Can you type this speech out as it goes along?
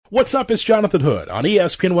What's up? It's Jonathan Hood on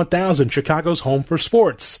ESPN 1000, Chicago's home for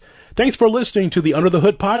sports. Thanks for listening to the Under the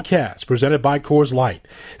Hood podcast presented by Coors Light.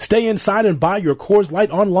 Stay inside and buy your Coors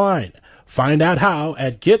Light online. Find out how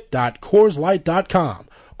at get.CoorsLight.com.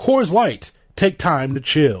 Coors Light, take time to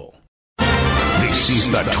chill. This is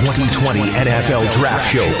the 2020 NFL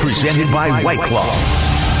Draft Show presented by White Claw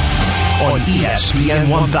on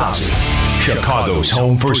ESPN 1000, Chicago's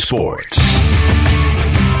home for sports.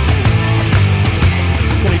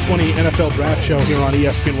 2020 NFL Draft Show here on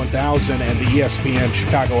ESPN 1000 and the ESPN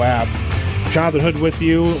Chicago app. Jonathan Hood with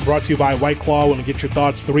you, brought to you by White Claw. Want to get your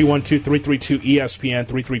thoughts,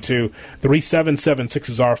 312-332-ESPN, 332-3776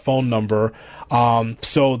 is our phone number.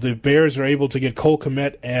 So the Bears are able to get Cole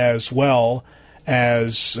Kmet as well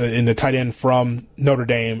as in the tight end from Notre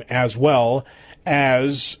Dame, as well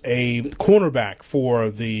as a cornerback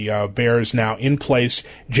for the Bears now in place,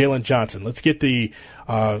 Jalen Johnson. Let's get the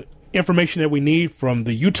information that we need from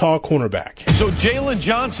the Utah cornerback. So Jalen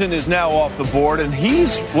Johnson is now off the board, and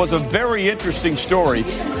was a very interesting story.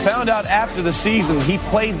 Found out after the season he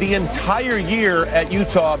played the entire year at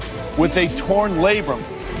Utah with a torn labrum.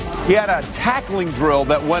 He had a tackling drill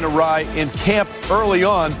that went awry in camp early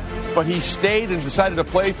on, but he stayed and decided to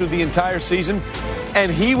play through the entire season.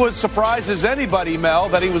 And he was surprised as anybody, Mel,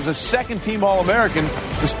 that he was a second-team All-American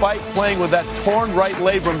despite playing with that torn right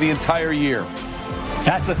labrum the entire year.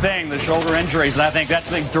 That's the thing, the shoulder injuries, and I think that's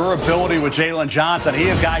the durability with Jalen Johnson.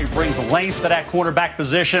 He's a guy who brings length to that quarterback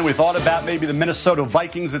position. We thought about maybe the Minnesota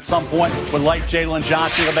Vikings at some point would like Jalen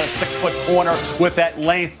Johnson, about a 6-foot corner with that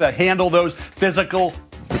length to handle those physical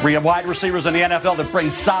wide receivers in the NFL that bring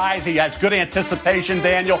size. He has good anticipation,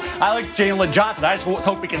 Daniel. I like Jalen Johnson. I just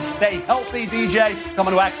hope he can stay healthy, DJ,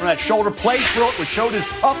 coming back from that shoulder. Played through it, which showed his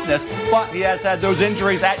toughness, but he has had those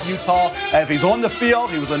injuries at Utah. If he's on the field,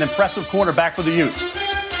 he was an impressive cornerback for the Utes.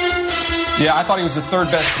 Yeah, I thought he was the third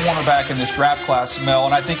best cornerback in this draft class, Mel,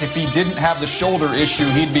 and I think if he didn't have the shoulder issue,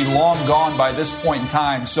 he'd be long gone by this point in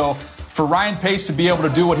time. So for Ryan Pace to be able to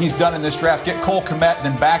do what he's done in this draft, get Cole Kmet and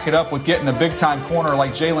then back it up with getting a big-time corner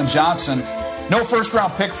like Jalen Johnson, no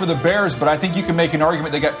first-round pick for the Bears, but I think you can make an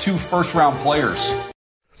argument they got 2 first-round players.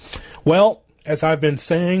 Well, as I've been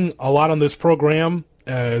saying a lot on this program,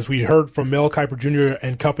 as we heard from Mel Kiper Jr.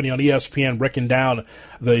 and company on ESPN breaking down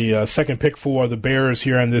the second pick for the Bears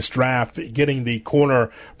here in this draft, getting the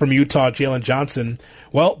corner from Utah, Jalen Johnson.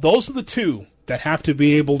 Well, those are the two that have to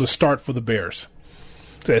be able to start for the Bears.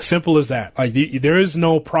 It's as simple as that. Like there is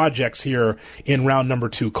no projects here in round number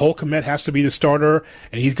 2. Cole Kmet has to be the starter,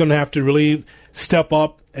 and he's going to have to really step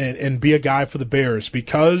up and be a guy for the Bears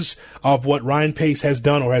because of what Ryan Pace has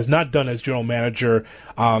done or has not done as general manager.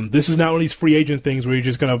 This is not one of these free agent things where you're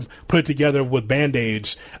just going to put it together with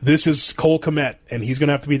Band-Aids. This is Cole Kmet, and he's going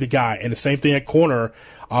to have to be the guy. And the same thing at corner.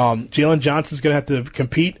 Jalen Johnson's going to have to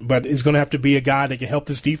compete, but he's going to have to be a guy that can help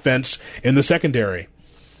this defense in the secondary.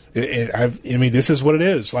 This is what it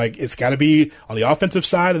is. Like, it's got to be on the offensive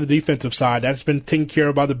side and the defensive side. That's been taken care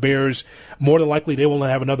of by the Bears. More than likely, they will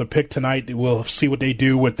have another pick tonight. We'll see what they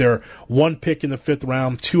do with their 1 pick in the 5th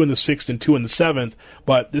round, 2 in the 6th, and 2 in the 7th.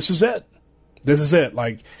 But this is it. This is it.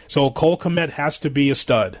 So Cole Kmet has to be a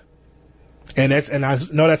stud. And I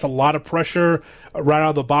know that's a lot of pressure right out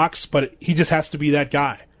of the box, but he just has to be that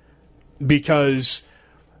guy. Because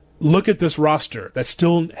look at this roster that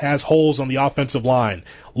still has holes on the offensive line.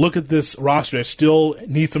 Look at this roster that still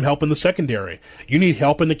needs some help in the secondary. You need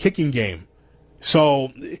help in the kicking game.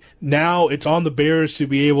 So now it's on the Bears to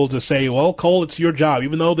be able to say, well, Cole, it's your job.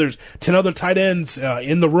 Even though there's 10 other tight ends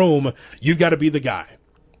in the room, you've got to be the guy.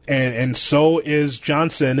 And so is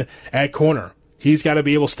Johnson at corner. He's got to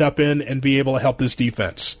be able to step in and be able to help this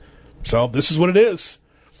defense. So this is what it is.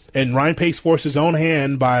 And Ryan Pace forced his own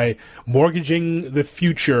hand by mortgaging the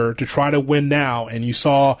future to try to win now. And you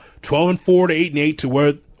saw 12-4 to 8-8 to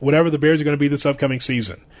whatever the Bears are going to be this upcoming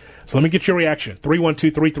season. So let me get your reaction.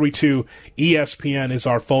 312-332-ESPN is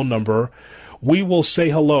our phone number. We will say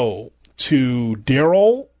hello to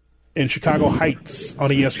Daryl in Chicago Heights on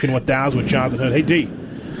ESPN 1000 with Jonathan Hood. Hey, D.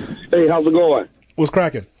 Hey, how's it going? What's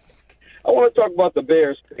cracking? I want to talk about the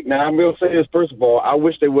Bears pick. Now, I'm going to say this, first of all, I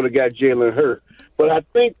wish they would have got Jalen Hurts. But I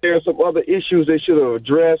think there are some other issues they should have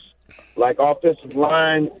addressed, like offensive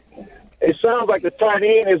line. It sounds like the tight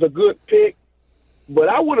end is a good pick, but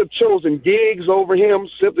I would have chosen Diggs over him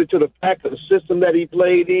simply to the fact of the system that he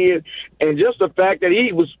played in and just the fact that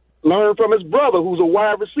he was learned from his brother, who's a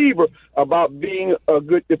wide receiver, about being a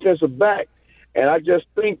good defensive back. And I just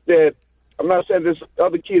think that, I'm not saying this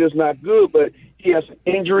other kid is not good, but he has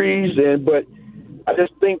injuries, but I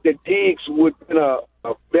just think that Diggs would have been a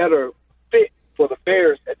better fit for the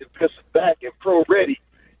Bears at defensive back and pro-ready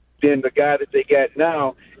than the guy that they got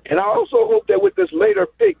now. And I also hope that with this later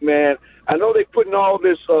pick, man, I know they're putting all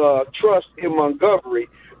this trust in Montgomery,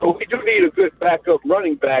 but we do need a good backup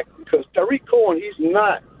running back because Tariq Cohen, he's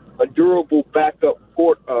not a durable backup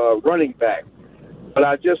running back.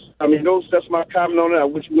 But that's my comment on it. I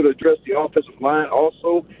wish we would address the offensive line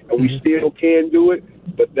also, and we still can do it,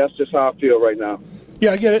 but that's just how I feel right now.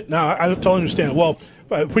 Yeah, I get it. No, I totally understand. Well,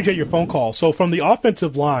 I appreciate your phone call. So from the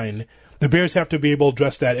offensive line, the Bears have to be able to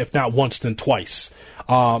address that, if not once, then twice.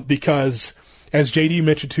 Because as JD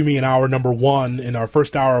mentioned to me in hour number one, in our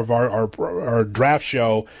first hour of our draft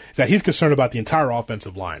show, is that he's concerned about the entire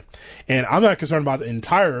offensive line. And I'm not concerned about the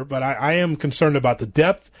entire, but I am concerned about the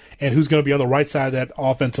depth and who's going to be on the right side of that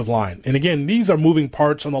offensive line. And again, these are moving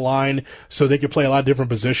parts on the line, so they can play a lot of different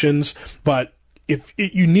positions. But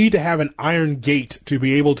you need to have an iron gate to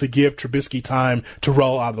be able to give Trubisky time to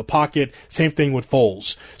roll out of the pocket. Same thing with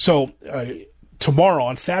Foles. So, tomorrow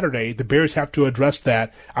on Saturday, the Bears have to address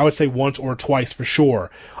that. I would say once or twice for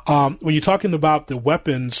sure. When you're talking about the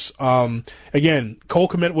weapons, again, Cole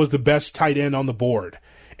Kmet was the best tight end on the board.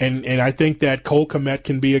 And I think that Cole Kmet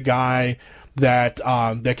can be a guy that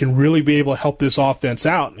can really be able to help this offense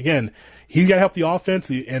out. Again, he's got to help the offense,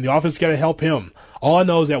 and the offense got to help him. All I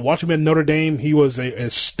know is that watching him at Notre Dame, he was a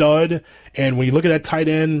stud. And when you look at that tight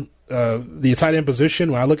end, the tight end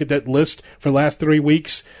position, when I look at that list for the last 3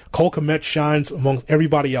 weeks, Cole Kmet shines among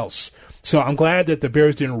everybody else. So I'm glad that the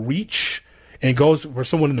Bears didn't reach and go for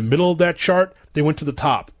someone in the middle of that chart. They went to the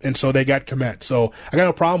top, and so they got Kmet. So I got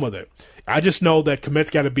no problem with it. I just know that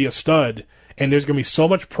Kmet's got to be a stud, and there's going to be so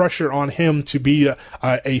much pressure on him to be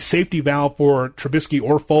a safety valve for Trubisky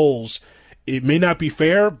or Foles. It may not be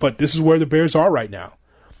fair, but this is where the Bears are right now.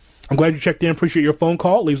 I'm glad you checked in. Appreciate your phone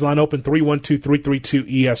call. Leaves line open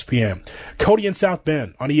 312-332-ESPN. Cody in South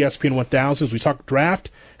Bend on ESPN 1000 as we talk draft.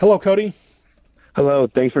 Hello, Cody. Hello.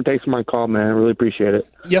 Thanks for taking my call, man. I really appreciate it.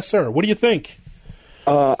 Yes, sir. What do you think?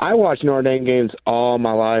 I watched Notre Dame games all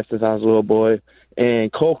my life since I was a little boy,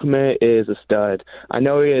 and Cole Kmet is a stud. I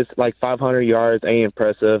know he is like 500 yards, ain't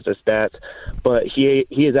impressive, the stats, but he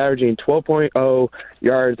is averaging 12.0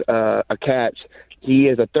 yards a catch. He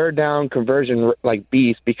is a third down conversion like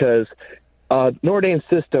beast because Notre Dame's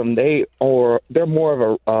system, they're more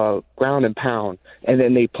of a ground and pound, and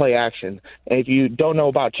then they play action. And if you don't know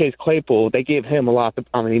about Chase Claypool, they give him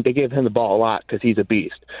they give him the ball a lot because he's a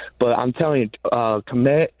beast. But I'm telling you,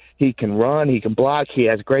 Kmet, he can run, he can block, he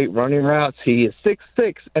has great running routes. He is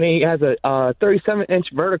 6'6", and he has a 37-inch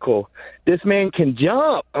vertical. This man can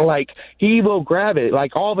jump. Like, he will grab it.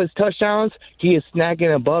 Like, all of his touchdowns, he is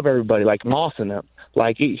snagging above everybody, like mossing them.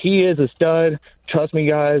 Like, he is a stud. Trust me,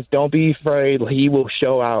 guys. Don't be afraid. He will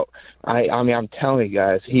show out. I'm telling you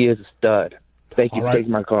guys, he is a stud. Thank you for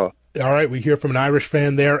taking my call. All right, we hear from an Irish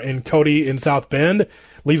fan there, and Cody in South Bend.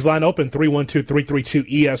 Leaves line open,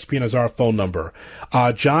 312-332-ESPN is our phone number.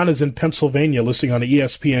 John is in Pennsylvania listening on the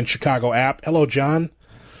ESPN Chicago app. Hello, John.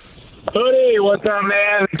 Hoodie, what's up,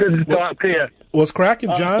 man? Good to talk to you. What's cracking,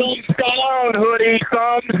 John? Thumbs down, Hoodie.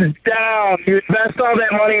 Thumbs down. You invest all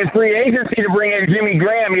that money in free agency to bring in Jimmy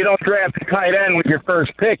Graham. You don't draft a tight end with your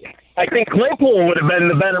first pick. I think Claypool would have been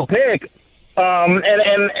the better pick.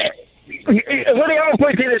 Hoodie, I'll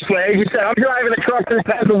put it this way. As you said, I'm driving a truck through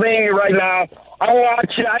Pennsylvania right now. I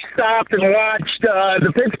stopped and watched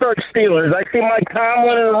the Pittsburgh Steelers. I see Mike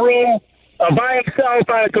Tomlin in the room by himself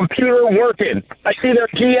on a computer working. I see their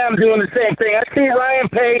GM doing the same thing. I see Ryan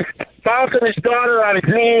Pace bouncing his daughter on his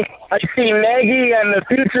knee. I see Nagy and the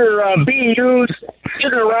future BUs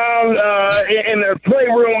sitting around in their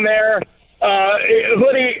playroom there.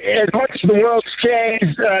 Hoodie, as much as the world's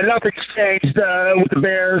changed, nothing's changed with the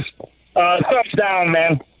Bears. Thumbs down,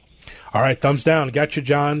 man. All right, thumbs down. Got you,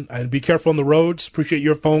 John. And be careful on the roads. Appreciate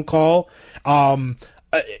your phone call.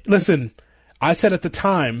 Listen, I said at the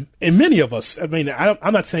time, and many of us,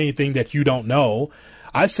 I'm not saying anything that you don't know.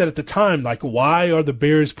 I said at the time, like, why are the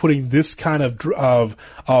Bears putting this kind of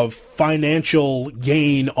financial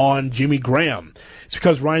gain on Jimmy Graham? It's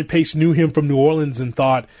because Ryan Pace knew him from New Orleans and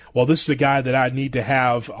thought, well, this is a guy that I need to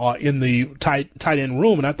have in the tight end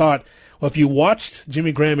room. And I thought, well, if you watched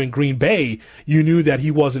Jimmy Graham in Green Bay, you knew that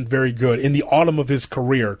he wasn't very good in the autumn of his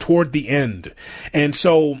career, toward the end. And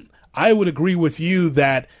so I would agree with you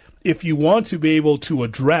that if you want to be able to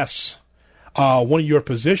address one of your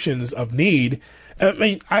positions of need,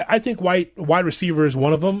 I think wide receiver is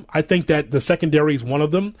one of them. I think that the secondary is one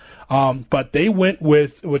of them. But they went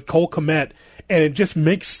with Cole Kmet, and it just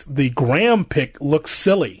makes the Graham pick look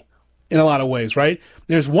silly in a lot of ways, right?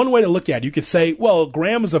 There's one way to look at it. You could say, well,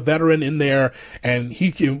 Graham is a veteran in there, and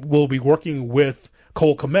will be working with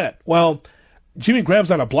Cole Kmet. Well, Jimmy Graham's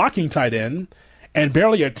not a blocking tight end, and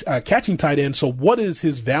barely a catching tight end. So what is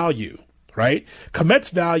his value? Right? Kmet's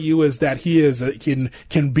value is that he is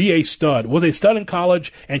can be a stud, was a stud in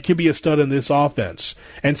college, and can be a stud in this offense.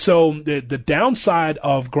 And so the downside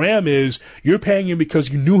of Graham is you're paying him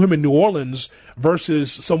because you knew him in New Orleans versus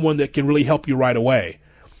someone that can really help you right away.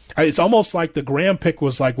 It's almost like the Graham pick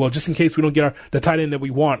was like, well, just in case we don't get the tight end that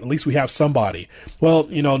we want, at least we have somebody. Well,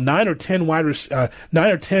 9 or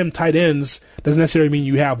 10 tight ends doesn't necessarily mean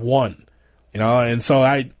you have one. And so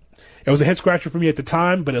it was a head scratcher for me at the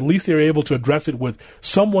time, but at least they were able to address it with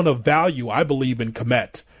someone of value, I believe, in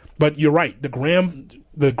Kmet. But you're right, the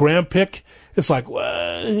Graham pick, it's like,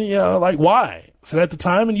 like why? Said at the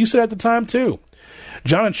time, and you said at the time too.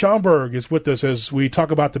 John and Schaumburg is with us as we talk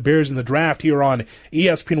about the Bears in the draft here on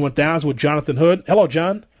ESPN 1000 with Jonathan Hood. Hello,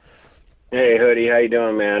 John. Hey, Hoodie. How you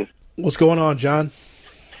doing, man? What's going on, John?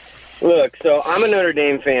 Look, so I'm a Notre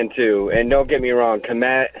Dame fan too, and don't get me wrong,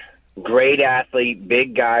 Kmet, great athlete,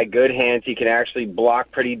 big guy, good hands. He can actually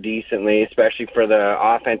block pretty decently, especially for the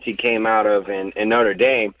offense he came out of in Notre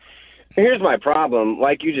Dame. Here's my problem.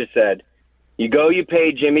 Like you just said, you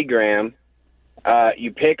pay Jimmy Graham,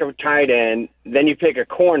 you pick a tight end, then you pick a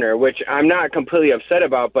corner, which I'm not completely upset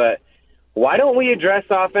about, but why don't we address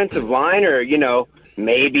the offensive line or,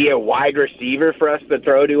 maybe a wide receiver for us to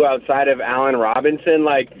throw to outside of Allen Robinson?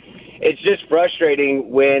 Like, it's just frustrating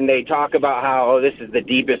when they talk about how, this is the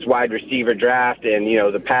deepest wide receiver draft in,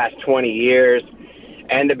 the past 20 years,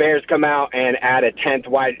 and the Bears come out and add a 10th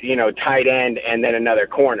wide, tight end and then another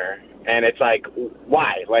corner. And it's like,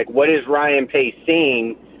 why? Like, what is Ryan Pace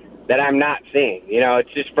seeing that I'm not seeing?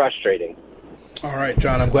 It's just frustrating. All right,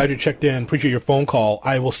 John, I'm glad you checked in. Appreciate your phone call.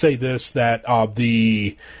 I will say this, that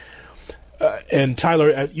and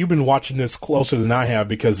Tyler, you've been watching this closer than I have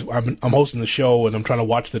because I'm hosting the show and I'm trying to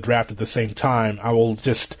watch the draft at the same time. I will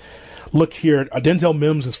just look here. Denzel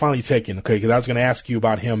Mims is finally taken, okay, because I was going to ask you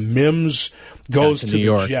about him. Mims goes to New the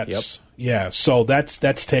York. Jets. Yep. Yeah, so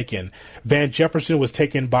that's taken. Van Jefferson was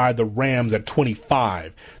taken by the Rams at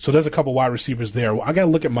 25. So there's a couple wide receivers there. I got to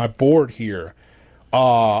look at my board here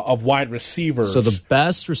of wide receivers. So the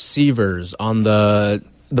best receivers on the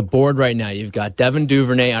board right now, you've got Devin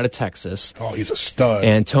Duvernay out of Texas. Oh, he's a stud.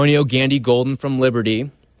 Antonio Gandy-Golden from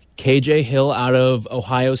Liberty. KJ Hill out of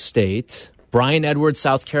Ohio State. Brian Edwards,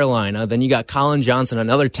 South Carolina. Then you got Colin Johnson,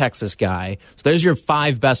 another Texas guy. So there's your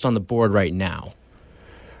 5 best on the board right now.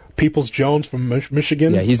 Peoples-Jones from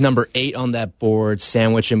Michigan. Yeah, he's number 8 on that board,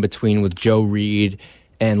 sandwiched in between with Joe Reed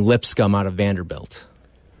and Lipscomb out of Vanderbilt.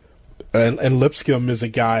 And Lipscomb is a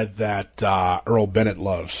guy that Earl Bennett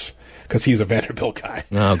loves because he's a Vanderbilt guy.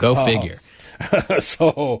 Oh, go figure.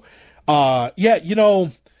 So, yeah, you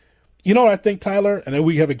know what I think, Tyler? And then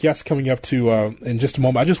we have a guest coming up to in just a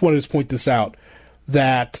moment. I just wanted to point this out,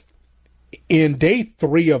 that in day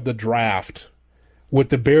 3 of the draft, with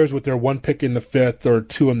the Bears with their 1 pick in the 5th or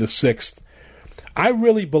 2 in the 6th, I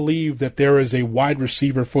really believe that there is a wide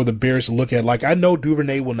receiver for the Bears to look at. Like, I know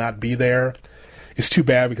Duvernay will not be there. It's too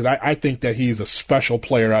bad because I think that he's a special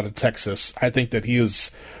player out of Texas. I think that he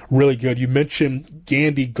is really good. You mentioned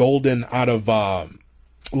Gandy-Golden out of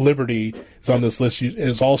Liberty is on this list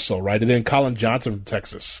is also, right? And then Colin Johnson from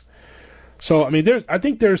Texas. So, I mean, I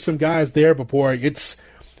think there's some guys there before I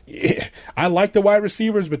like the wide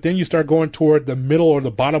receivers, but then you start going toward the middle or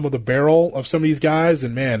the bottom of the barrel of some of these guys.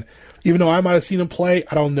 And, man, even though I might have seen them play,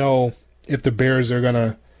 I don't know if the Bears are going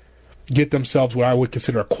to get themselves what I would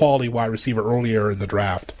consider a quality wide receiver earlier in the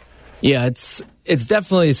draft. Yeah, it's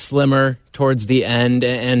definitely slimmer towards the end,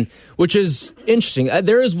 and which is interesting.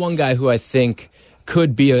 There is one guy who I think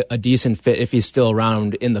could be a decent fit if he's still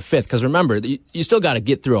around in the 5th. Because remember, you still got to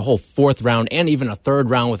get through a whole 4th round and even a 3rd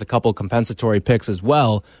round with a couple compensatory picks as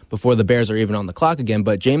well before the Bears are even on the clock again.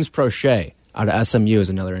 But James Prochet out of SMU is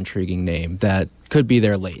another intriguing name that could be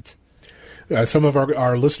there late. Some of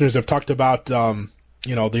our listeners have talked about the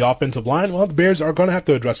offensive line. Well, the Bears are going to have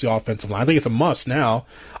to address the offensive line. I think it's a must now,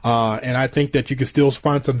 and I think that you can still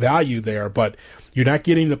find some value there, but you're not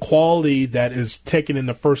getting the quality that is taken in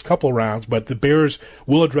the first couple rounds, but the Bears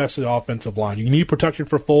will address the offensive line. You need protection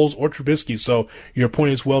for Foles or Trubisky, so your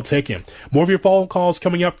point is well taken. More of your phone calls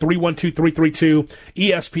coming up,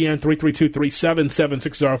 312-332-ESPN,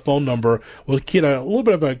 332-3776 is our phone number. We'll get a little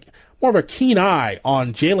bit of more of a keen eye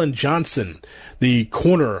on Jalen Johnson, the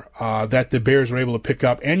corner that the Bears were able to pick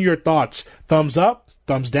up, and your thoughts. Thumbs up,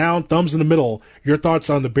 thumbs down, thumbs in the middle. Your thoughts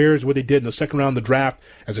on the Bears, what they did in the second round of the draft,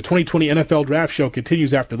 as the 2020 NFL Draft Show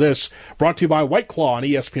continues after this. Brought to you by White Claw on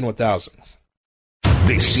ESPN 1000.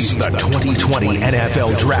 This is the 2020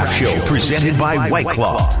 NFL Draft Show presented by White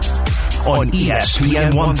Claw on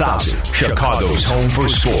ESPN 1000, Chicago's home for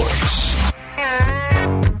sports.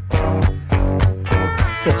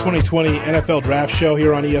 The 2020 NFL Draft Show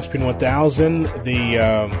here on ESPN 1000.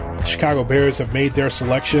 The Chicago Bears have made their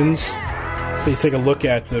selections. So you take a look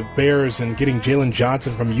at the Bears and getting Jalen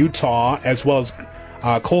Johnson from Utah, as well as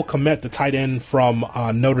Cole Kmet, the tight end from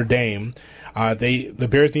Notre Dame. The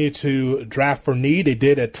Bears needed to draft for need. They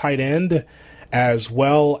did at tight end, as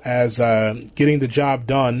well as getting the job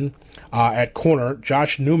done at corner.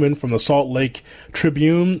 Josh Newman from the Salt Lake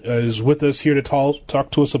Tribune is with us here to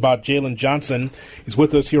talk to us about Jalen Johnson. He's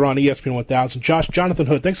with us here on ESPN 1000. Josh, Jonathan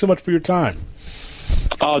Hood, thanks so much for your time.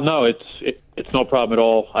 Oh, no, it's no problem at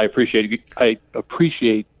all. I appreciate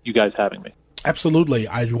you guys having me. Absolutely.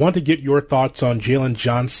 I want to get your thoughts on Jalen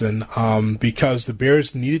Johnson because the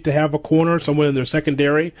Bears needed to have a corner, someone in their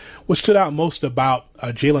secondary. What stood out most about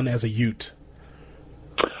Jalen as a Ute?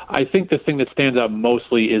 I think the thing that stands out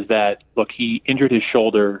mostly is that, look, he injured his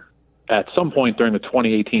shoulder at some point during the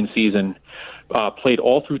 2018 season, played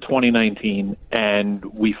all through 2019, and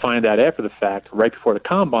we find out after the fact, right before the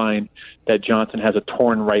Combine, that Johnson has a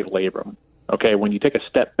torn right labrum. Okay, when you take a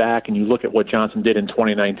step back and you look at what Johnson did in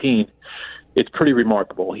 2019, it's pretty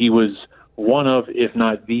remarkable. He was one of, if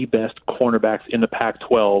not the best cornerbacks in the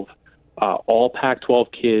Pac-12, all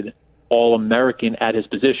Pac-12 kid, All-American at his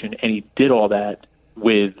position, and he did all that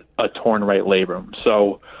with a torn right labrum.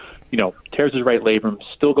 So, tears his right labrum,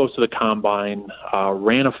 still goes to the Combine,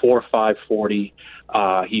 ran a 4.5 40.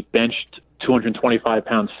 He benched 225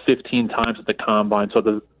 pounds 15 times at the Combine. So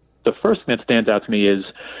the first thing that stands out to me is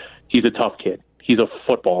he's a tough kid. He's a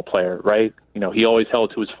football player, right? He always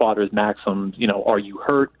held to his father's maxims, are you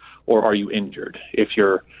hurt or are you injured? If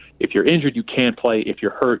you're injured, you can't play. If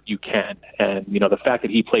you're hurt, you can. And, the fact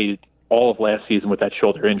that he played all of last season with that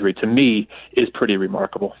shoulder injury, to me, is pretty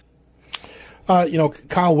remarkable.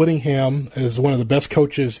 Kyle Whittingham is one of the best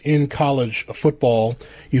coaches in college football.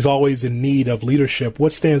 He's always in need of leadership.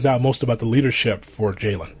 What stands out most about the leadership for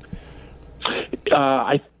Jalen?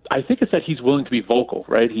 I think it's that he's willing to be vocal,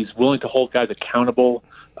 right? He's willing to hold guys accountable.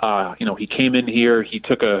 He came in here, he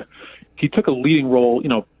took a leading role,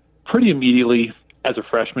 pretty immediately as a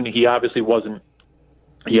freshman. He obviously wasn't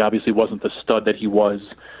the stud that he was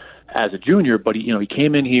as a junior, but he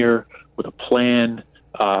came in here with a plan,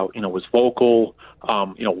 was vocal,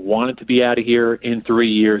 wanted to be out of here in 3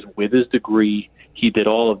 years with his degree. He did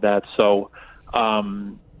all of that. So,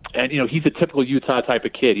 he's a typical Utah type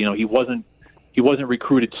of kid. He wasn't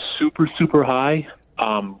recruited super, super high.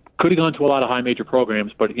 Could have gone to a lot of high major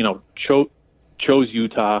programs, but, chose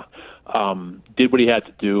Utah, did what he had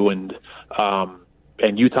to do, and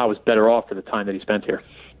Utah was better off for the time that he spent here.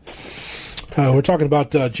 We're talking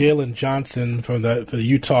about Jalen Johnson from the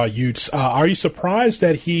Utah Utes. Are you surprised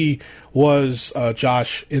that he was,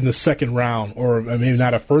 Josh, in the second round, or maybe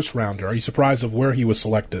not a first rounder? Are you surprised of where he was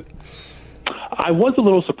selected? I was a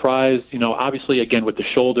little surprised. Obviously, again, with the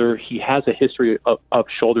shoulder, he has a history of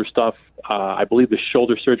shoulder stuff. I believe the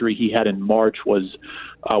shoulder surgery he had in March was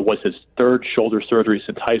his third shoulder surgery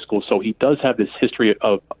since high school. So he does have this history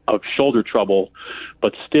of shoulder trouble,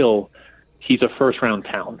 but still, he's a first-round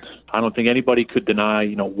talent. I don't think anybody could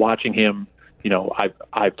deny, watching him.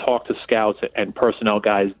 I've talked to scouts and personnel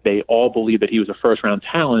guys. They all believe that he was a first-round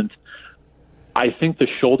talent. I think the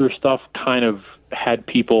shoulder stuff kind of had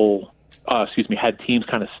teams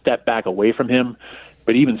kind of step back away from him.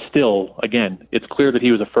 But even still, again, it's clear that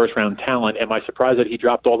he was a first-round talent. Am I surprised that he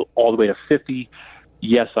dropped all the way to 50?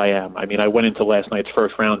 Yes, I am. I mean, I went into last night's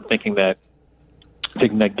first round thinking that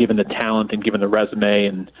given the talent and given the resume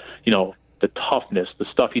and, the toughness, the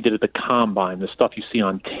stuff he did at the Combine, the stuff you see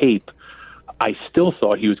on tape, I still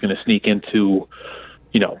thought he was going to sneak into,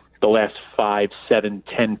 the last 5, 7,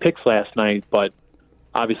 10 picks last night. But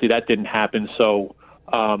obviously that didn't happen. So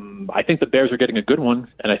I think the Bears are getting a good one,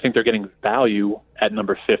 and I think they're getting value at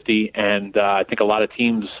number 50. And I think a lot of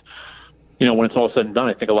teams, when it's all said and done,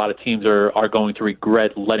 I think a lot of teams are going to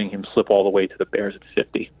regret letting him slip all the way to the Bears at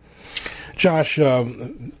 50. Josh,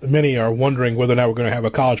 many are wondering whether or not we're going to have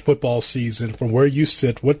a college football season. From where you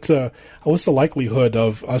sit, what's the likelihood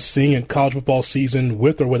of us seeing a college football season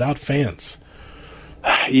with or without fans?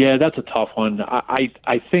 Yeah, that's a tough one.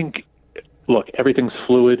 I think, look, everything's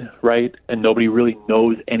fluid, right? And nobody really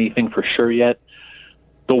knows anything for sure yet.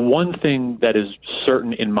 The one thing that is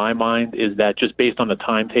certain in my mind is that just based on the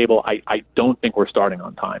timetable, I don't think we're starting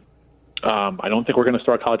on time. I don't think we're going to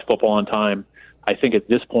start college football on time. I think at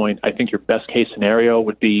this point, I think your best case scenario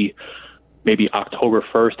would be maybe October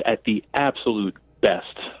 1st at the absolute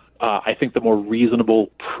best. I think the more reasonable,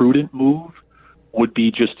 prudent move would be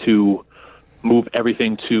just to move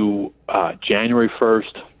everything to January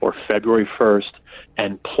 1st or February 1st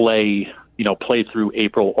and play through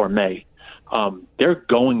April or May. They're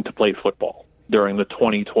going to play football. during the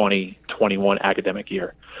 2020-21 academic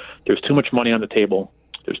year. There's too much money on the table.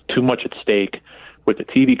 There's too much at stake with the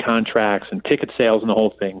TV contracts and ticket sales and the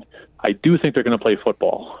whole thing. I do think they're going to play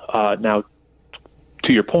football. Now,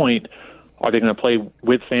 to your point, are they going to play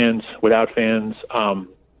with fans, without fans?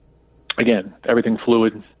 Again, everything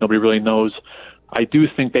fluid. Nobody really knows. I do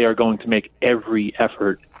think they are going to make every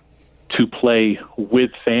effort to play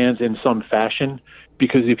with fans in some fashion,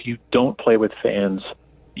 because if you don't play with fans,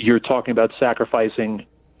 you're talking about sacrificing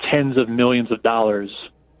tens of millions of dollars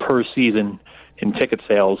per season in ticket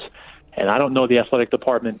sales. And I don't know the athletic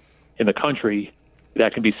department in the country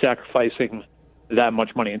that can be sacrificing that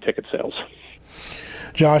much money in ticket sales.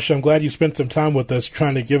 Josh, I'm glad you spent some time with us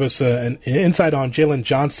trying to give us an insight on Jalen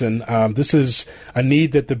Johnson. This is a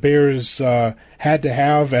need that the Bears had to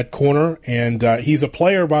have at corner, and he's a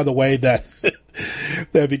player, by the way, that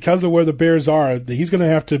that because of where the Bears are, he's going to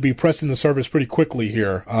have to be pressing the service pretty quickly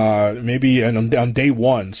here, maybe on day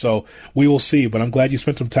one. So we will see, but I'm glad you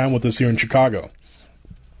spent some time with us here in Chicago.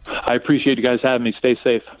 I appreciate you guys having me. Stay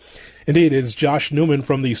safe. Indeed, it is Josh Newman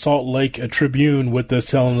from the Salt Lake Tribune with us,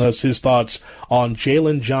 telling us his thoughts on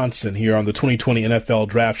Jalen Johnson here on the 2020 NFL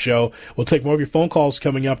Draft Show. We'll take more of your phone calls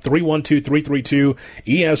coming up.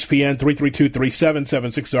 312-332-ESPN,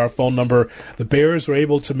 332-3776 is our phone number. The Bears were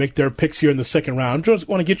able to make their picks here in the second round. I just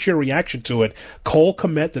want to get your reaction to it. Cole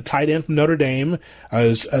Kmet, the tight end from Notre Dame,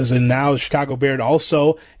 as in now Chicago Bear.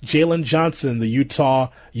 Also, Jalen Johnson, the Utah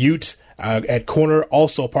Ute, at corner,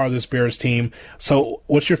 also part of this Bears team. So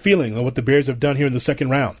what's your feeling on what the Bears have done here in the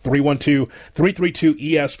second round?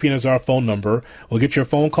 312-332-ESPN is our phone number. We'll get your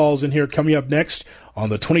phone calls in here coming up next on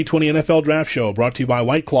the 2020 NFL Draft Show, brought to you by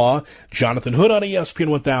White Claw. Jonathan Hood on ESPN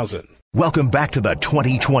 1000. Welcome back to the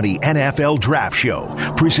 2020 NFL Draft Show,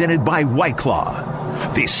 presented by White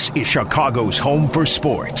Claw. This is Chicago's home for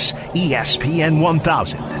sports, ESPN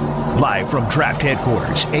 1000. Live from draft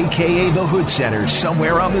headquarters, a.k.a. the Hood Center,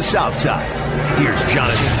 somewhere on the south side. Here's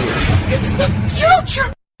Jonathan Hood. It's the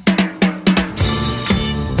future!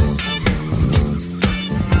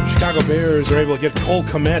 Chicago Bears are able to get Cole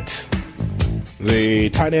Kmet, the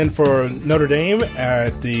tight end for Notre Dame,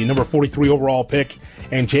 at the number 43 overall pick,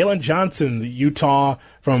 and Jalen Johnson, the Utah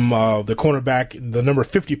from the cornerback, the number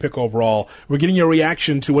 50 pick overall. We're getting your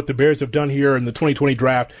reaction to what the Bears have done here in the 2020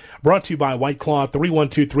 draft, brought to you by White Claw.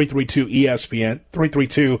 312-332-ESPN,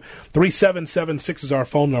 332-3776 is our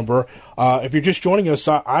phone number. If you're just joining us,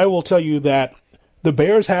 I will tell you that the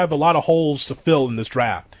Bears have a lot of holes to fill in this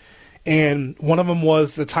draft. And one of them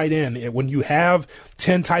was the tight end. When you have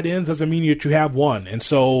 10 tight ends, doesn't mean that you have one. And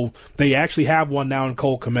so they actually have one now in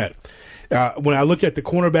Cole Kmet. When I look at the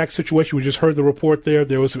cornerback situation, we just heard the report there.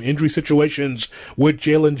 There was some injury situations with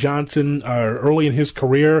Jalen Johnson early in his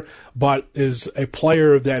career, but is a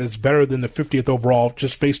player that is better than the 50th overall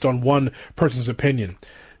just based on one person's opinion.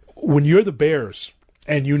 When you're the Bears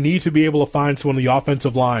and you need to be able to find someone on the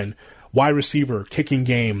offensive line, wide receiver, kicking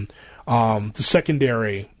game, the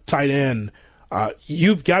secondary, tight end,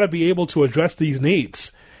 you've got to be able to address these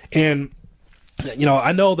needs. And, you know,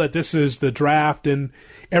 I know that this is the draft and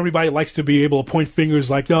everybody likes to be able to point fingers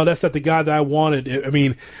like, no, that's not the guy that I wanted. I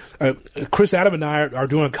mean, Chris Adam and I are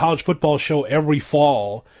doing a college football show every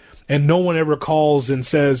fall, and no one ever calls and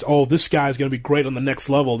says, oh, this guy's going to be great on the next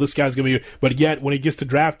level. This guy's going to be, but yet when it gets to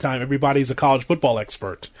draft time, everybody's a college football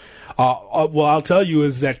expert. What I'll tell you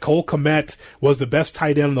is that Cole Kmet was the best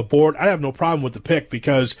tight end on the board. I have no problem with the pick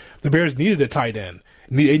because the Bears needed a tight end.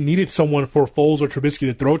 They needed someone for Foles or Trubisky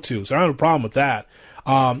to throw to, so I don't have a problem with that.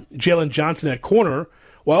 Jalen Johnson at corner,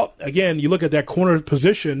 well, again, you look at that corner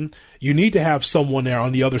position, you need to have someone there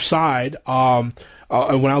on the other side. When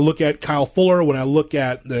I look at Kyle Fuller, when I look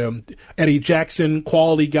at Eddie Jackson,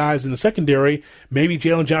 quality guys in the secondary, maybe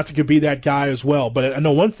Jalen Johnson could be that guy as well. But I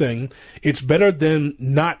know one thing, it's better than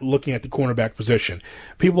not looking at the cornerback position.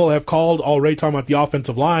 People have called already talking about the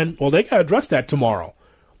offensive line. Well, they got to address that tomorrow.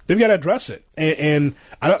 They've got to address it. And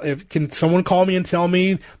can someone call me and tell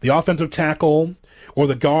me the offensive tackle or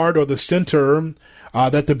the guard or the center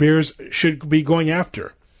that the Bears should be going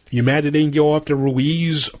after? You mad that they didn't go after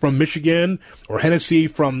Ruiz from Michigan or Hennessy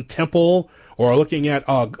from Temple, or looking at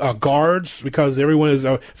guards because everyone is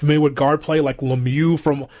familiar with guard play like Lemieux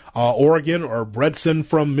from Oregon or Bredson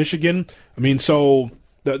from Michigan? I mean, so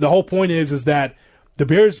the whole point is that the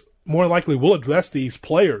Bears more likely will address these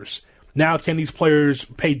players. Now, can these players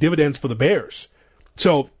pay dividends for the Bears?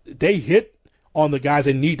 So they hit on the guys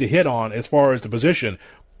they need to hit on as far as the position,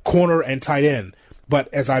 corner and tight end.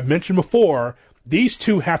 But as I've mentioned before, these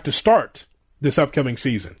two have to start this upcoming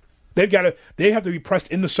season. They have to be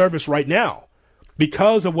pressed into service right now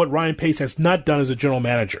because of what Ryan Pace has not done as a general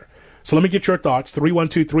manager. So let me get your thoughts.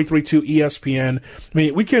 312-332-ESPN. I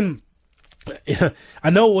mean, we can. I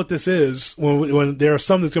know what this is when there are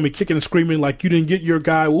some that's going to be kicking and screaming like you didn't get your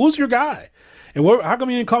guy. Well, who's your guy? And how come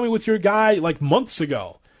you didn't call me with your guy like months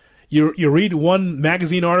ago? You read one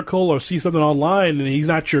magazine article or see something online and he's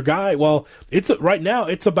not your guy. Well, right now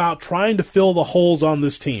it's about trying to fill the holes on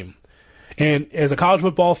this team. And as a college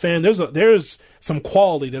football fan, there's some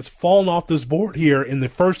quality that's fallen off this board here in the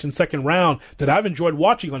first and second round that I've enjoyed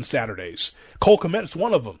watching on Saturdays. Cole Kmet is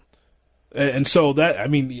one of them. And so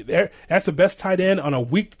that's the best tight end on a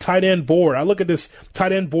weak tight end board. I look at this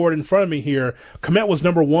tight end board in front of me here. Kmet was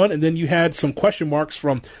number 1, and then you had some question marks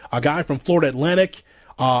from a guy from Florida Atlantic,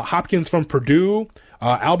 Hopkins from Purdue,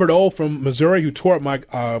 Albert O from Missouri, who tore up my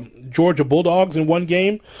Georgia Bulldogs in one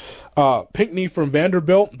game, Pinckney from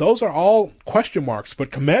Vanderbilt. Those are all question marks.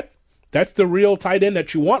 But Kmet, that's the real tight end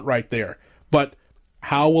that you want right there. But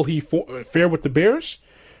how will he fare with the Bears?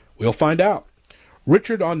 We'll find out.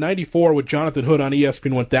 Richard on 94 with Jonathan Hood on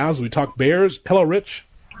ESPN 1000. We talk Bears. Hello, Rich.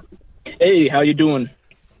 Hey, how you doing?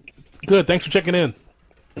 Good. Thanks for checking in.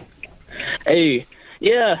 Hey,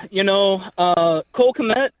 yeah, Cole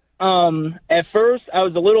Kmet, at first I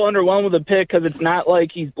was a little underwhelmed with the pick because it's not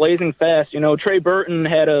like he's blazing fast. Trey Burton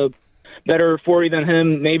had a better 40 than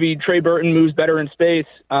him. Maybe Trey Burton moves better in space,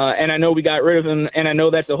 and I know we got rid of him, and I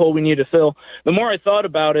know that's a hole we need to fill. The more I thought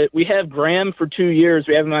about it, we have Graham for 2 years.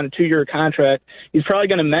 We have him on a 2-year contract. He's probably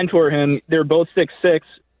going to mentor him. They're both 6'6".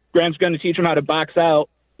 Graham's going to teach him how to box out,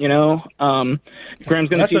 Graham's going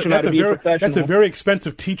to teach him how to be a professional. That's a very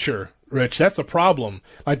expensive teacher, Rich. That's a problem.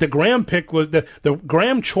 Like the Graham pick was the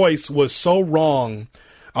Graham choice was so wrong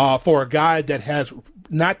for a guy that has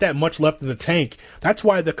not that much left in the tank. That's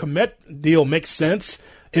why the Kmet deal makes sense.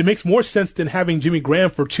 It makes more sense than having Jimmy Graham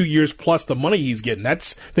for 2 years plus the money he's getting.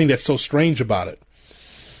 That's the thing that's so strange about it.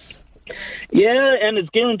 Yeah, and it's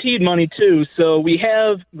guaranteed money too. So we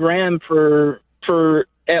have Graham for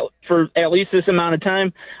at least this amount of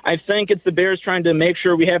time. I think it's the Bears trying to make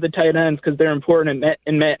sure we have the tight ends because they're important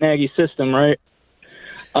in Matt Nagy's system, right?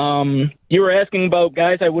 You were asking about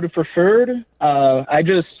guys I would have preferred.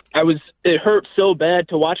 It hurt so bad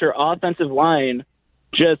to watch our offensive line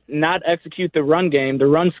just not execute the run game, the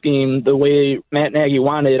run scheme, the way Matt Nagy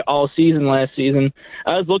wanted all season last season.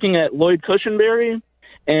 I was looking at Lloyd Cushenberry,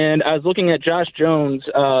 and I was looking at Josh Jones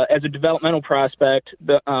as a developmental prospect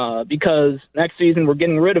because next season we're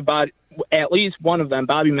getting rid of at least one of them,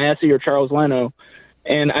 Bobby Massey or Charles Leno.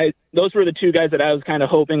 And those were the two guys that I was kind of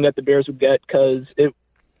hoping that the Bears would get because it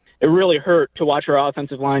really hurt to watch our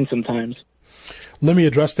offensive line sometimes. Let me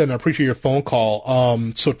address that, and I appreciate your phone call.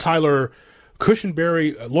 So Tyler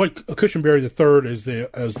Cushenberry, Lloyd Cushenberry III is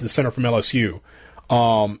the center from LSU.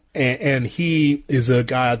 And he is a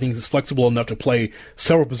guy I think is flexible enough to play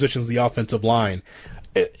several positions of the offensive line.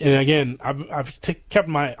 And again, I've kept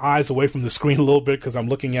my eyes away from the screen a little bit because I'm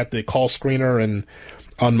looking at the call screener and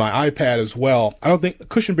on my iPad as well. I don't think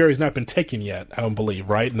Cushenberry's not been taken yet, I don't believe,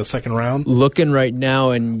 right, in the second round? Looking right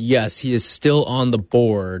now, and yes, he is still on the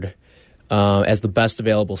board as the best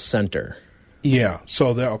available center. Yeah,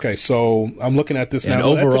 so I'm looking at this now. And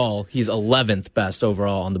overall, he's 11th best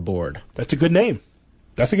overall on the board. That's a good name.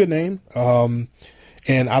 That's a good name. And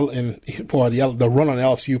boy, the run on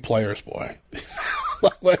LSU players, boy.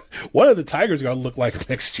 What are the Tigers going to look like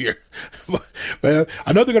next year? But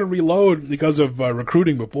I know they're going to reload because of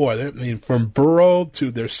recruiting, but boy, from Burrow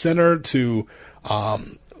to their center to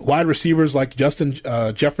wide receivers like Justin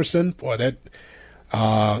Jefferson, boy,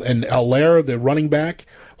 and Allaire, the running back.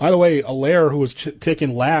 By the way, Allaire, who was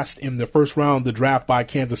taken last in the first round of the draft by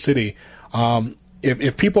Kansas City.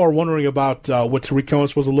 If people are wondering about what Tariq Cohen is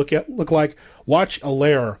supposed to look like, watch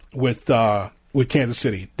Allaire with Kansas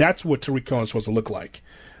City. That's what Tariq Cohen is supposed to look like.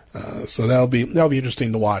 So that'll be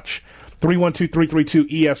interesting to watch.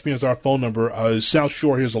 312-332-ESPN is our phone number. South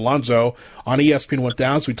Shore, here's Alonzo on ESPN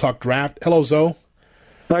 1000. We talk draft. Hello, Zoe.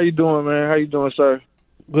 How you doing, man? How you doing, sir?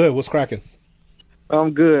 Good. What's cracking?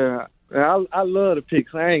 I'm good. I love the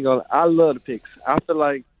picks. I love the picks. I feel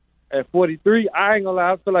like at 43, I ain't gonna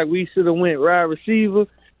lie, I feel like we should have went wide receiver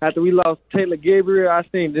after we lost Taylor Gabriel. I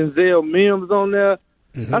seen Denzel Mims on there.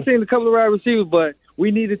 Mm-hmm. I seen a couple of wide receivers, but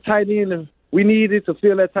we needed tight end, and we needed to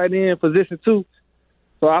fill that tight end position too.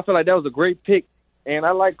 So I feel like that was a great pick, and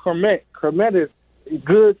I like Kmet. Kmet is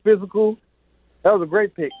good, physical. That was a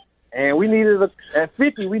great pick, and we needed at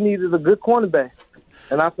 50, we needed a good cornerback,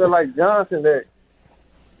 and I feel like Johnson that.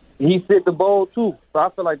 He fit the bowl, too. So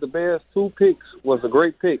I feel like the Bears' 2 picks was a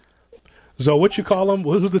great pick. So what you call him?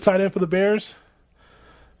 Who's the tight end for the Bears?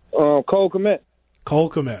 Cole Kmet.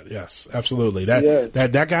 Cole Kmet, yes, absolutely.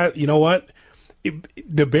 That guy, you know what?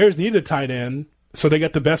 The Bears need a tight end, So they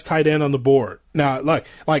got the best tight end on the board. Now, like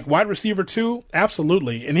wide receiver 2,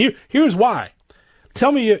 absolutely. And here's why.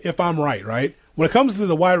 Tell me if I'm right? When it comes to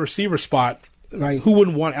the wide receiver spot, like, who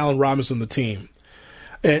wouldn't want Allen Robinson on the team?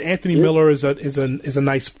 And Anthony Miller is a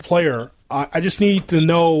nice player. I just need to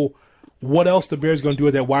know what else the Bears are going to do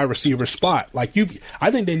at that wide receiver spot. I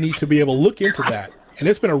think they need to be able to look into that. And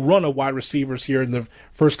it's been a run of wide receivers here in the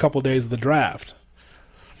first couple of days of the draft.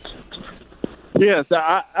 Yes,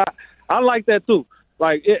 I like that too.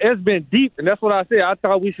 Like, it's been deep, and that's what I said. I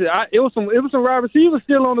thought we should. It was some wide receivers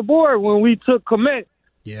still on the board when we took Kmet.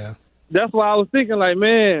 Yeah, that's why I was thinking, like,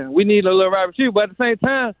 man, we need a little wide receiver. But at the same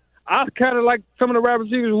time, I kind of like some of the wide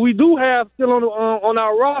receivers we do have still on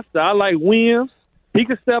our roster. I like Williams; he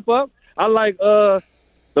can step up. I like the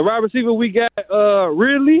wide receiver we got,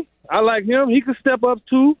 Ridley. I like him; he can step up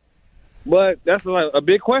too. But that's like a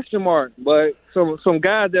big question mark. But some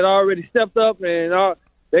guys that already stepped up and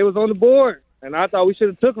they was on the board, and I thought we should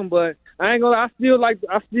have took them. But I ain't gonna lie,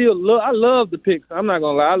 I love the picks. I'm not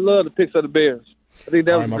gonna lie, I love the picks of the Bears. I think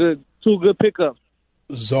that was two good pickups.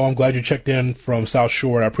 Zoe, I'm glad you checked in from South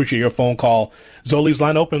Shore. I appreciate your phone call. Zoe leaves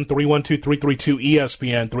line open,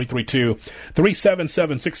 312-332-ESPN,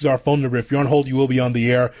 332-3776 is our phone number. If you're on hold, you will be on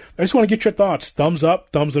the air. I just want to get your thoughts. Thumbs up,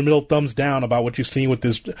 thumbs in the middle, thumbs down about what you've seen with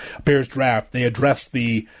this Bears draft. They addressed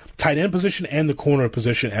the tight end position and the corner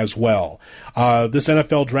position as well. This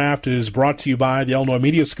NFL draft is brought to you by the Illinois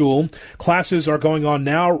Media School. Classes are going on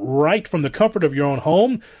now right from the comfort of your own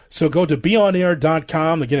home. So go to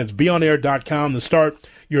beonair.com. Again, it's beonair.com to start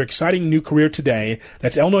your exciting new career today.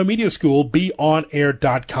 That's Illinois Media School,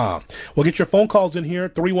 beonair.com. We'll get your phone calls in here,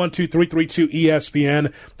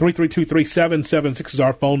 312-332-ESPN, 332-3776 is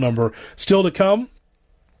our phone number. Still to come,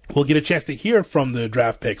 we'll get a chance to hear from the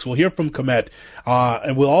draft picks. We'll hear from Kmet,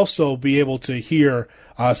 and we'll also be able to hear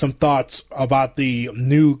some thoughts about the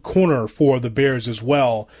new corner for the Bears as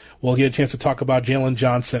well. We'll get a chance to talk about Jaylon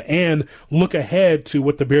Johnson and look ahead to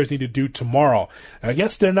what the Bears need to do tomorrow. I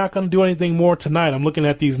guess they're not going to do anything more tonight. I'm looking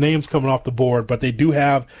at these names coming off the board, but they do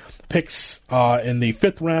have picks in the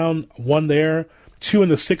 5th round, 1 there, 2 in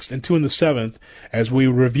the 6th, and 2 in the 7th, as we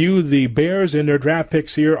review the Bears and their draft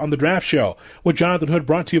picks here on the Draft Show with Jonathan Hood,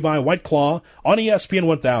 brought to you by White Claw on ESPN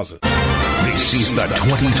 1000. This is the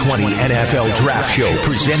 2020 NFL Draft Show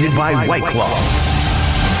presented by White Claw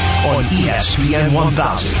on ESPN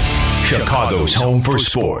 1000, Chicago's home for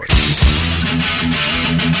sports.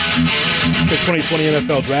 The 2020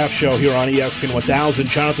 NFL Draft Show here on ESPN 1000.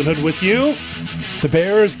 Jonathan Hood with you. The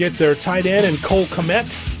Bears get their tight end and Cole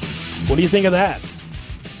Kmet. What do you think of that?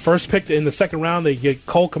 First pick in the 2nd round, they get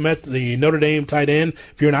Cole Kmet, the Notre Dame tight end.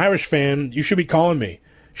 If you're an Irish fan, you should be calling me.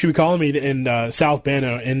 You should be calling me in South Bend,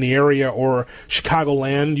 in the area, or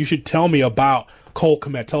Chicagoland. You should tell me about Cole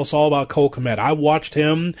Kmet. Tell us all about Cole Kmet. I watched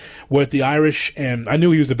him with the Irish, and I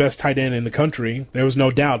knew he was the best tight end in the country. There was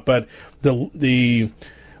no doubt. But the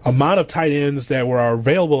amount of tight ends that were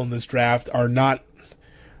available in this draft are not.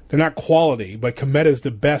 They're not quality, but Kmet is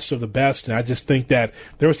the best of the best, and I just think that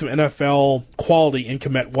there was some NFL quality in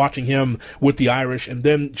Kmet watching him with the Irish. And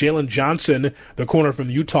then Jaylon Johnson, the corner from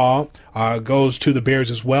Utah, goes to the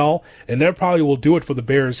Bears as well, and they probably will do it for the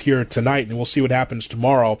Bears here tonight, and we'll see what happens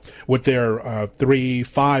tomorrow with their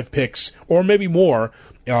 3-5 picks, or maybe more,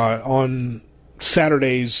 on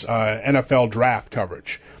Saturday's NFL draft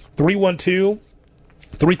coverage.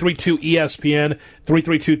 312-332-ESPN,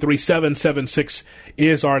 332-3776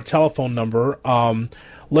 is our telephone number.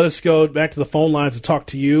 Let us go back to the phone lines to talk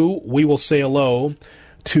to you. We will say hello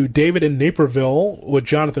to David in Naperville with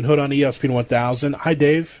Jonathan Hood on ESPN 1000. Hi,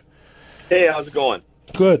 Dave. Hey, how's it going?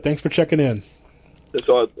 Good. Thanks for checking in.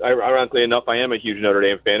 So, ironically enough, I am a huge Notre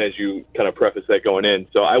Dame fan, as you kind of prefaced that going in.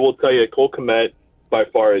 So I will tell you, Cole Kmet by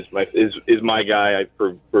far is my guy.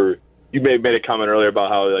 For you may have made a comment earlier about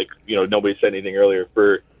how, like, nobody said anything earlier.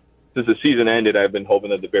 Since the season ended, I've been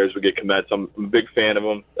hoping that the Bears would get Kmet. So I'm a big fan of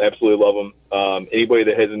him. I absolutely love him. Anybody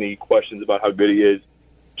that has any questions about how good he is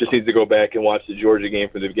just needs to go back and watch the Georgia game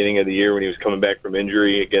from the beginning of the year when he was coming back from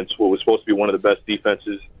injury against what was supposed to be one of the best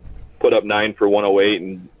defenses. Put up 9 for 108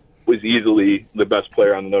 and was easily the best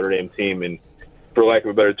player on the Notre Dame team. And for lack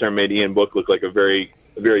of a better term, made Ian Book look like a very,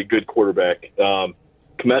 very good quarterback.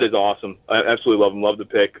 Kmet is awesome. I absolutely love him. Love the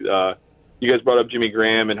pick. You guys brought up Jimmy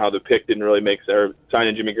Graham and how the pick didn't really make sense, or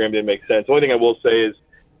signing Jimmy Graham didn't make sense. The only thing I will say is,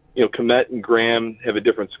 Kmet and Graham have a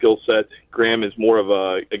different skill set. Graham is more of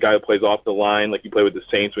a guy who plays off the line, like he played with the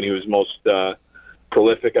Saints when he was most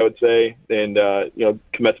prolific, I would say. And,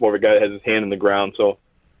 Kmet's more of a guy that has his hand in the ground. So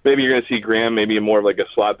maybe you're going to see Graham maybe in more of like a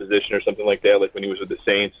slot position or something like that, like when he was with the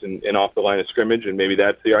Saints and off the line of scrimmage, and maybe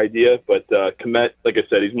that's the idea. But Kmet, like I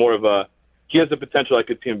said, he's more of a he has the potential. I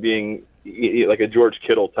could see him being like a George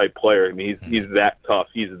Kittle type player. I mean, he's that tough.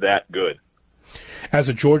 He's that good. As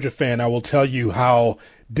a Georgia fan, I will tell you how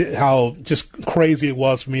just crazy it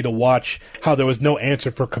was for me to watch how there was no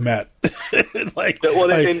answer for Kmet. And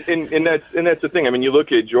that's the thing. I mean, you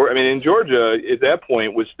look at Georgia. I mean, in Georgia at that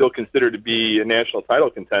point was still considered to be a national title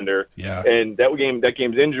contender. Yeah. And that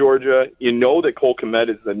game's in Georgia. You know that Cole Kmet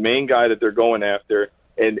is the main guy that they're going after,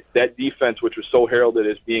 and that defense, which was so heralded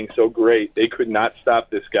as being so great, they could not stop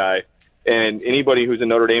this guy. And anybody who's a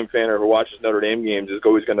Notre Dame fan or who watches Notre Dame games is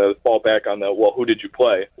always going to fall back on who did you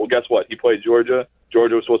play? Well, guess what? He played Georgia.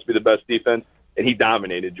 Georgia was supposed to be the best defense, and he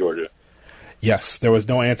dominated Georgia. Yes, there was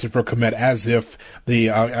no answer for Kmet, as if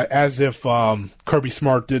Kirby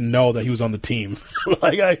Smart didn't know that he was on the team. He was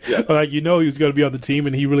going to be on the team,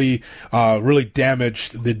 and he really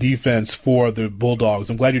damaged the defense for the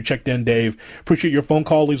Bulldogs. I'm glad you checked in, Dave. Appreciate your phone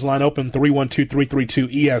call. Leaves the line open.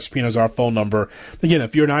 312-332-ESPN is our phone number. Again,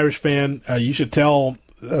 if you're an Irish fan, you should tell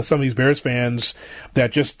some of these Bears fans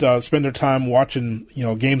that just spend their time watching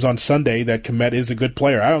games on Sunday that Kmet is a good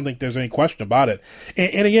player. I don't think there's any question about it.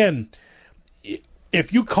 And again,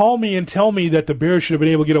 if you call me and tell me that the Bears should have been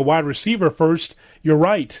able to get a wide receiver first, you're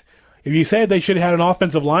right. If you say they should have had an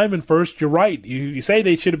offensive lineman first, you're right. You say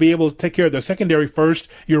they should be able to take care of their secondary first,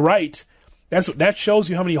 you're right. That shows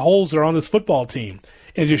you how many holes are on this football team.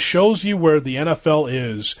 It just shows you where the NFL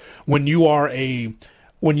is when you are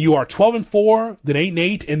 12-4, then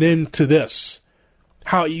 8-8, and then to this.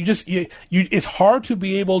 How it's hard to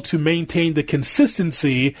be able to maintain the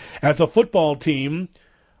consistency as a football team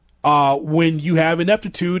when you have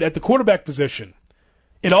ineptitude at the quarterback position.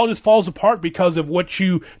 It all just falls apart because of what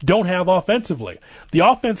you don't have offensively. The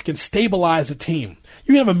offense can stabilize a team.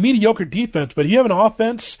 You can have a mediocre defense, but if you have an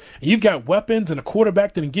offense, and you've got weapons and a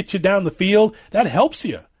quarterback that can get you down the field, that helps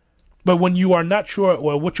you. But when you are not sure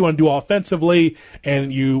what you want to do offensively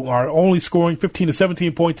and you are only scoring 15 to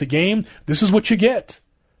 17 points a game, this is what you get.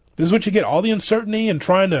 This is what you get. All the uncertainty and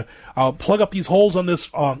trying to plug up these holes on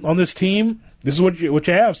this team. This is what you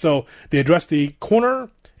have. So they address the corner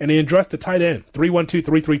and they address the tight end.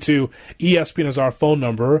 312-332-ESPN is our phone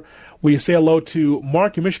number. We say hello to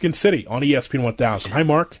Mark in Michigan City on ESPN 1000. Hi,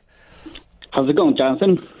 Mark. How's it going,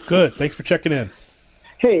 Jonathan? Good. Thanks for checking in.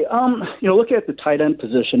 Hey, looking at the tight end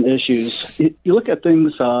position issues, you look at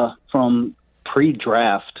things from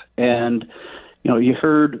pre-draft, and you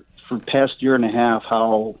heard for the past year and a half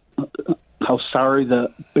how sorry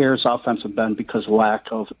the Bears' offense have been because of lack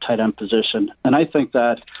of tight end position, and I think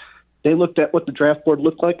that they looked at what the draft board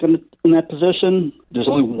looked like in that position. There's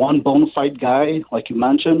only one bona fide guy, like you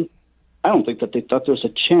mentioned. I don't think that they thought there was a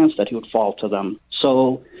chance that he would fall to them.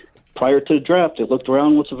 So prior to the draft, they looked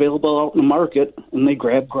around what's available out in the market, and they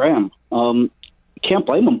grabbed Graham. Can't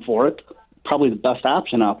blame them for it. Probably the best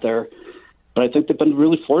option out there. But I think they've been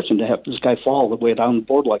really fortunate to have this guy fall the way down the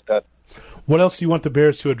board like that. What else do you want the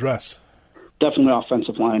Bears to address? Definitely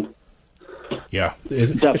offensive line. Yeah,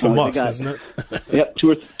 it's a must, isn't it? Yep,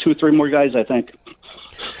 two or three more guys, I think.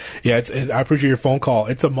 Yeah, I appreciate your phone call.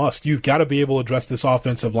 It's a must. You've got to be able to address this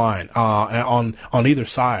offensive line on either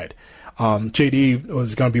side. JD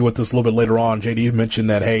was going to be with us a little bit later on. JD mentioned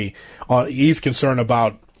that, hey, he's concerned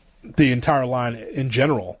about the entire line in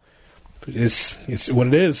general. It's what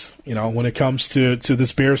it is, when it comes to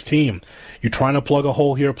this Bears team. You're trying to plug a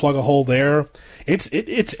hole here, plug a hole there.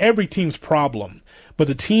 It's every team's problem. But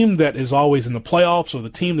the team that is always in the playoffs, or the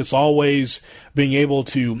team that's always being able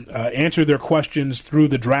to answer their questions through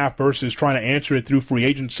the draft versus trying to answer it through free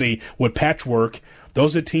agency with patchwork,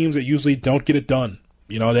 those are teams that usually don't get it done.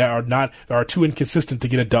 They are too inconsistent to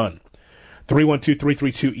get it done.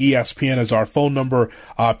 312-332-ESPN is our phone number.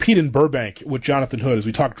 Pete in Burbank with Jonathan Hood as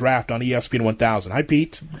we talk draft on ESPN 1000. Hi,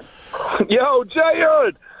 Pete. Yo, Jay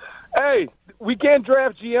Hood. Hey, we can't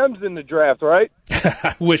draft GMs in the draft, right?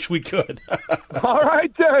 I wish we could. All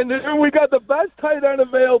right, then. We got the best tight end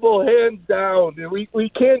available, hands down. We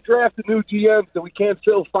can't draft a new GM, so we can't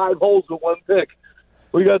fill 5 holes with 1 pick.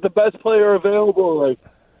 We got the best player available.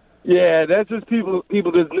 Yeah, that's just people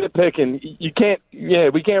just nitpicking. You can't. Yeah,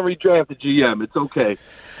 we can't redraft the GM. It's okay.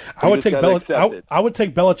 I would take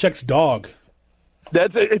Belichick's dog.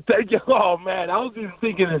 That's it. Oh man, I was even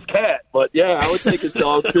thinking his cat, but yeah, I would take his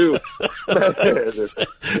dog too.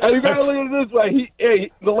 And you gotta look at it this way.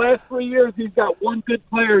 The last 3 years, he's got 1 good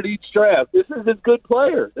player at each draft. This is his good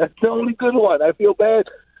player. That's the only good one. I feel bad.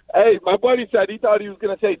 Hey, my buddy said he thought he was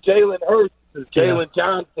going to say Jalen Hurts. Jalen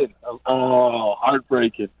Johnson. Oh,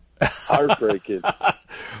 heartbreaking. Heartbreaking.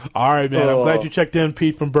 All right, man. I'm glad you checked in,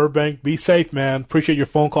 Pete from Burbank. Be safe, man. Appreciate your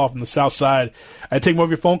phone call from the South Side. I take more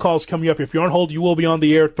of your phone calls coming up. If you're on hold, you will be on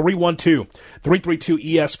the air.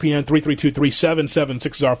 312-332-ESPN,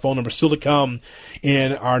 332-3776 is our phone number. Still to come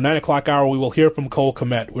in our 9 o'clock hour, we will hear from Cole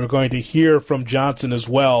Kmet. We're going to hear from Johnson as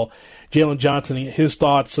well. Jalen Johnson, his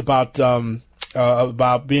thoughts about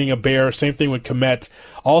being a Bear. Same thing with Kmet.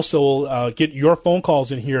 Also, get your phone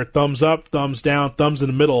calls in here. Thumbs up, thumbs down, thumbs in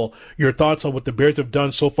the middle. Your thoughts on what the Bears have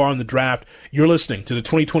done so far in the draft. You're listening to the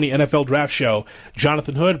 2020 NFL Draft Show.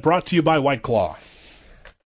 Jonathan Hood, brought to you by White Claw.